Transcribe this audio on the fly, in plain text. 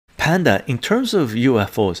Panda, in terms of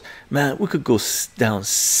UFOs, man, we could go down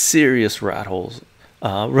serious rabbit holes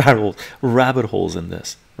in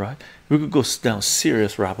this, right? We could go down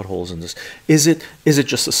serious rabbit holes in this. Is it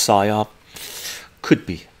just a psyop? Could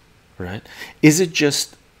be, right? Is it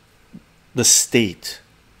just the state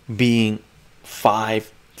being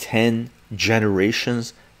 5-10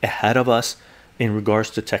 generations ahead of us in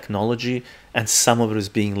regards to technology, and some of it is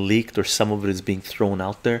being leaked or some of it is being thrown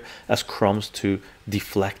out there as crumbs to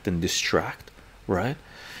deflect and distract, right?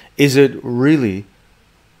 Is it really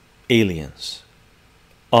aliens,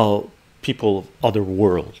 people of other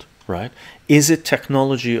world, right? Is it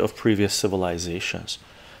technology of previous civilizations?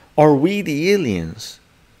 Are we the aliens,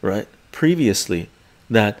 right, previously,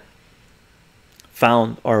 that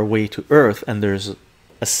found our way to Earth, and there's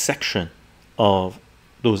a section of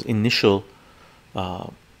those initial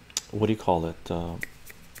what do you call it,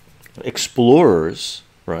 explorers,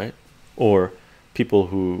 right, or people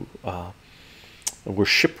who were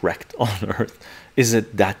shipwrecked on Earth? Is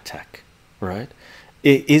it that tech, right?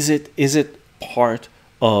 Is it part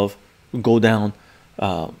of go down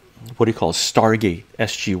what do you call it, Stargate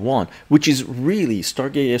SG-1, which is really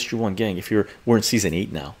Stargate SG-1, gang, if we're in season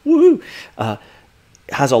 8 now, woohoo,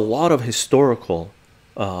 has a lot of historical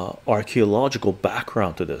archaeological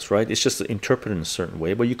background to this, right? It's just interpreted in a certain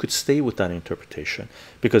way, but you could stay with that interpretation,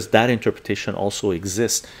 because that interpretation also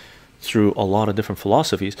exists through a lot of different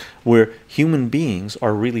philosophies, where human beings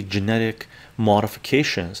are really genetic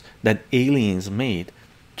modifications that aliens made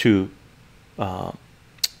to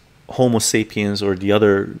Homo sapiens or the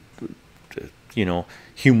other, you know,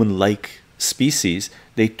 human-like species.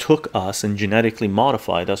 They took us and genetically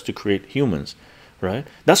modified us to create humans, right?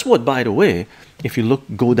 That's what, by the way, if you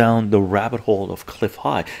go down the rabbit hole of Clif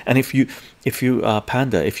High, and if you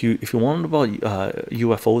Panda, if you want about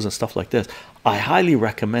UFOs and stuff like this, I highly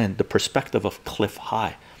recommend the perspective of Clif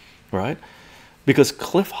High, right? Because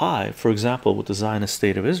Clif High, for example, with the Zionist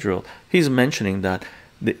State of Israel, he's mentioning that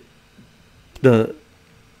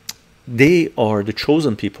they are the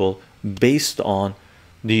chosen people based on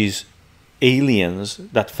these aliens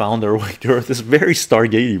that found their way to Earth. It's very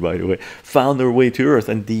Stargatey, by the way, found their way to Earth,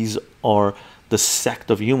 and these are the sect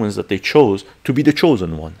of humans that they chose to be the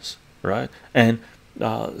chosen ones, right? And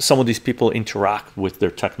some of these people interact with their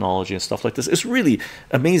technology and stuff like this. It's really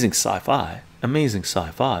amazing sci-fi, amazing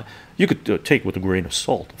sci-fi. You could take with a grain of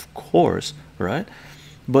salt, of course, right?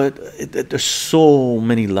 But there's so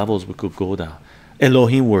many levels we could go down.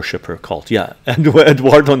 Elohim worshiper cult, yeah. And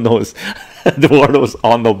Eduardo knows. Eduardo's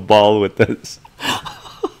on the ball with this.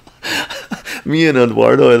 Me and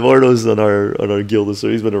Eduardo's on our guild, so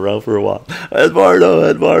he's been around for a while.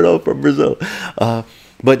 Eduardo from Brazil.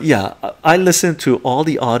 But yeah, I listen to all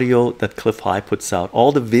the audio that Clif High puts out,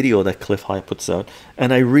 all the video that Clif High puts out,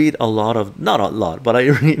 and I read a lot of, not a lot, but I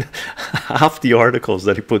read half the articles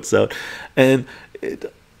that he puts out, and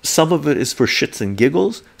some of it is for shits and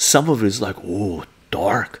giggles, some of it is like, oh,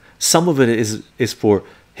 dark, some of it is for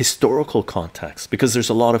historical context, because there's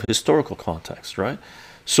a lot of historical context, right?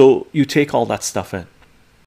 So you take all that stuff in,